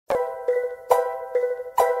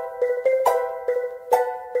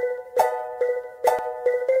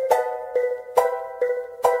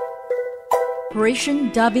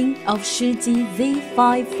Operation dubbing of Shiji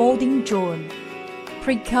Z5 folding drone.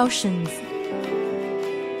 Precautions.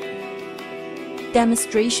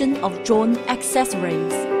 Demonstration of drone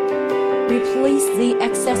accessories. Replace the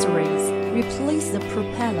accessories. Replace the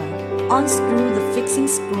propeller. Unscrew the fixing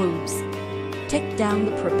screws. Take down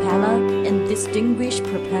the propeller and distinguish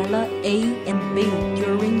propeller A and B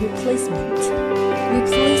during replacement.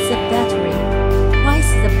 Replace the battery. Press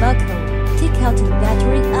the buckle. Take out the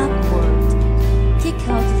battery upward. Take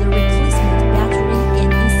out the replacement battery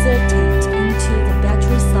and insert it into the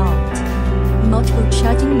battery slot. Multiple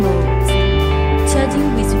charging modes.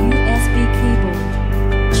 Charging with USB cable.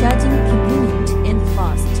 Charging convenient and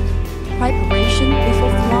fast. Preparation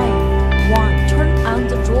before flying. 1. Turn on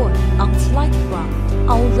the drone on flight ground.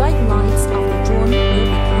 All right lights of the drone will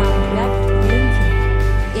become red blinking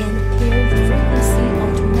and pair the frequency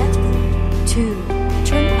automatically. 2.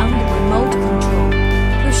 Turn on the remote control.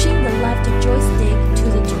 Pushing the left joystick to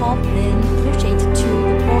the top, then push it to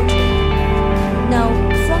the bottom. Now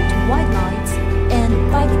front white lights and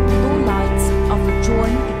back blue lights of the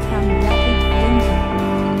drone become red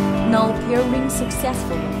blinking. Now pairing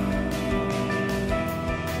successfully.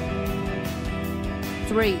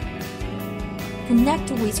 3.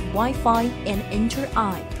 Connect with Wi-Fi and enter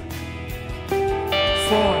IP. 4.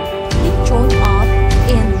 Lift drone up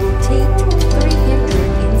and rotate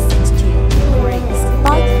 360 degrees.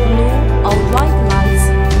 Back blue or right lights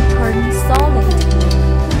turn solid.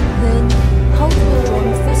 Then hold the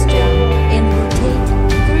drone face down and rotate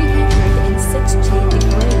 360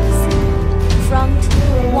 degrees. Front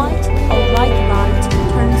white or right light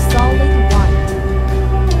turn solid white.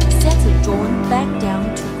 Set the drone back down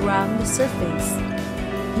to ground surface.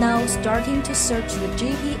 Now starting to search the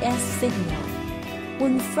GPS signal.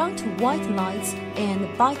 When front white lights and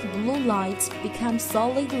back blue lights become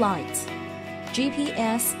solid lights,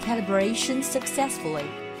 GPS calibration successfully.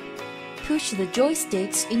 Push the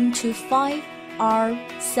joysticks into 5 or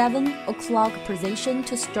 7 o'clock position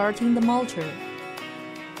to starting the motor.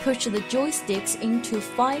 Push the joysticks into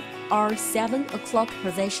 5 or 7 o'clock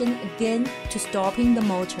position again to stopping the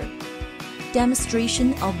motor.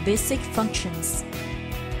 Demonstration of basic functions.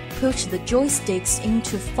 Push the joysticks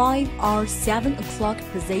into 5 or 7 o'clock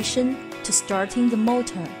position to starting the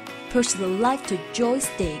motor. Push the left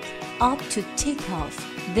joystick up to takeoff,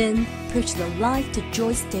 then push the left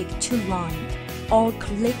joystick to land, or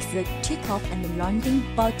click the takeoff and landing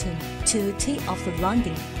button to take off the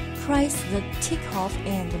landing. Press the takeoff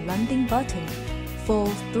and landing button for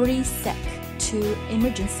 3 seconds to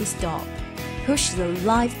emergency stop. Push the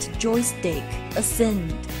left joystick,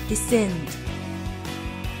 ascend, descend,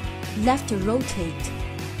 left rotate,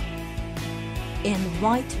 and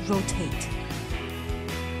right rotate.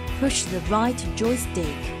 Push the right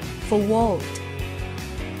joystick, forward,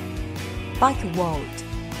 backward.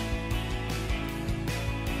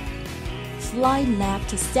 Fly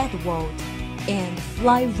left sideward and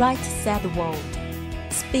fly right sideward.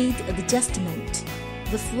 Speed adjustment.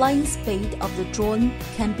 The flying speed of the drone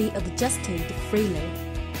can be adjusted freely.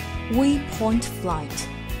 Waypoint flight.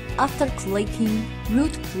 After clicking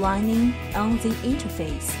route planning on the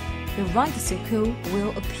interface, the right circle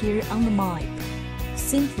will appear on the map.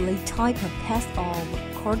 Simply type a path of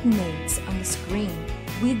coordinates on the screen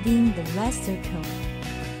within the red circle.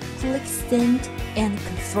 Click Send and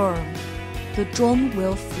confirm. The drone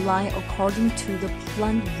will fly according to the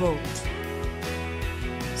planned route.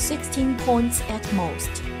 16 points at most.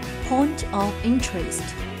 Point of interest.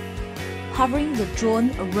 Hovering the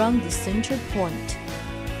drone around the center point.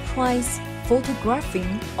 Press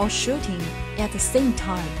photographing or shooting at the same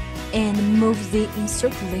time and move the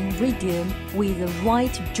encircling radius with the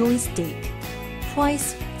right joystick.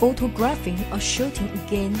 Press photographing or shooting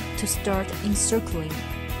again to start encircling.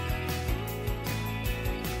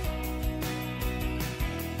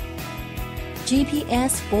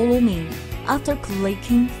 GPS follow me. After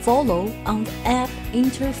clicking follow on the app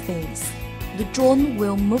interface, the drone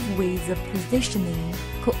will move with the positioning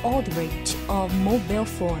coordinate of mobile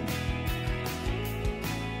phone.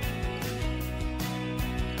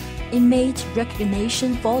 Image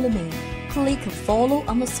recognition follow me. Click follow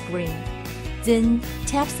on the screen. Then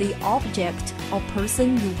tap the object or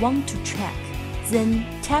person you want to track. Then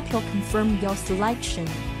tap or confirm your selection.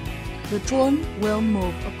 The drone will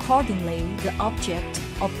move accordingly the object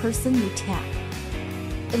or person you tap.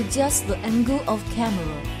 Adjust the angle of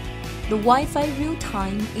camera. The Wi-Fi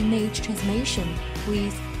real-time image transmission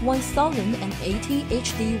with 1080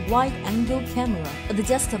 HD wide-angle camera,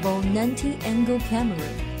 adjustable 90-angle camera,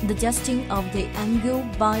 adjusting of the angle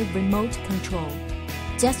by remote control.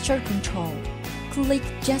 Gesture control. Click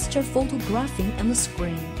gesture photographing on the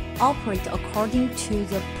screen. operate according to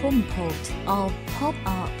the prompt or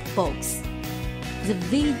pop-up box. The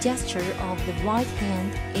V gesture of the right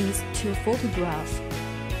hand is to photograph,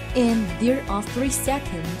 and there are 3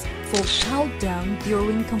 seconds for countdown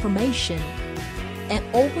during confirmation. An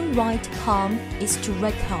open right palm is to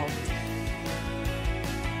record.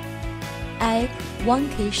 A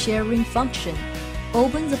 1K sharing function.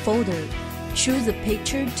 Open the folder. Choose the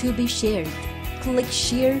picture to be shared. Click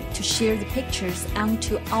Share to share the pictures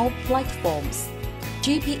onto all platforms.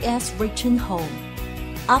 GPS return home.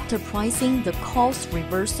 After pressing the course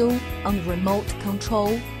reversal on the remote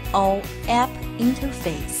control or app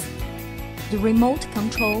interface, the remote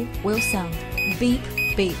control will sound beep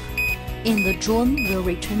beep, and the drone will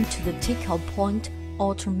return to the takeoff point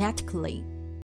automatically.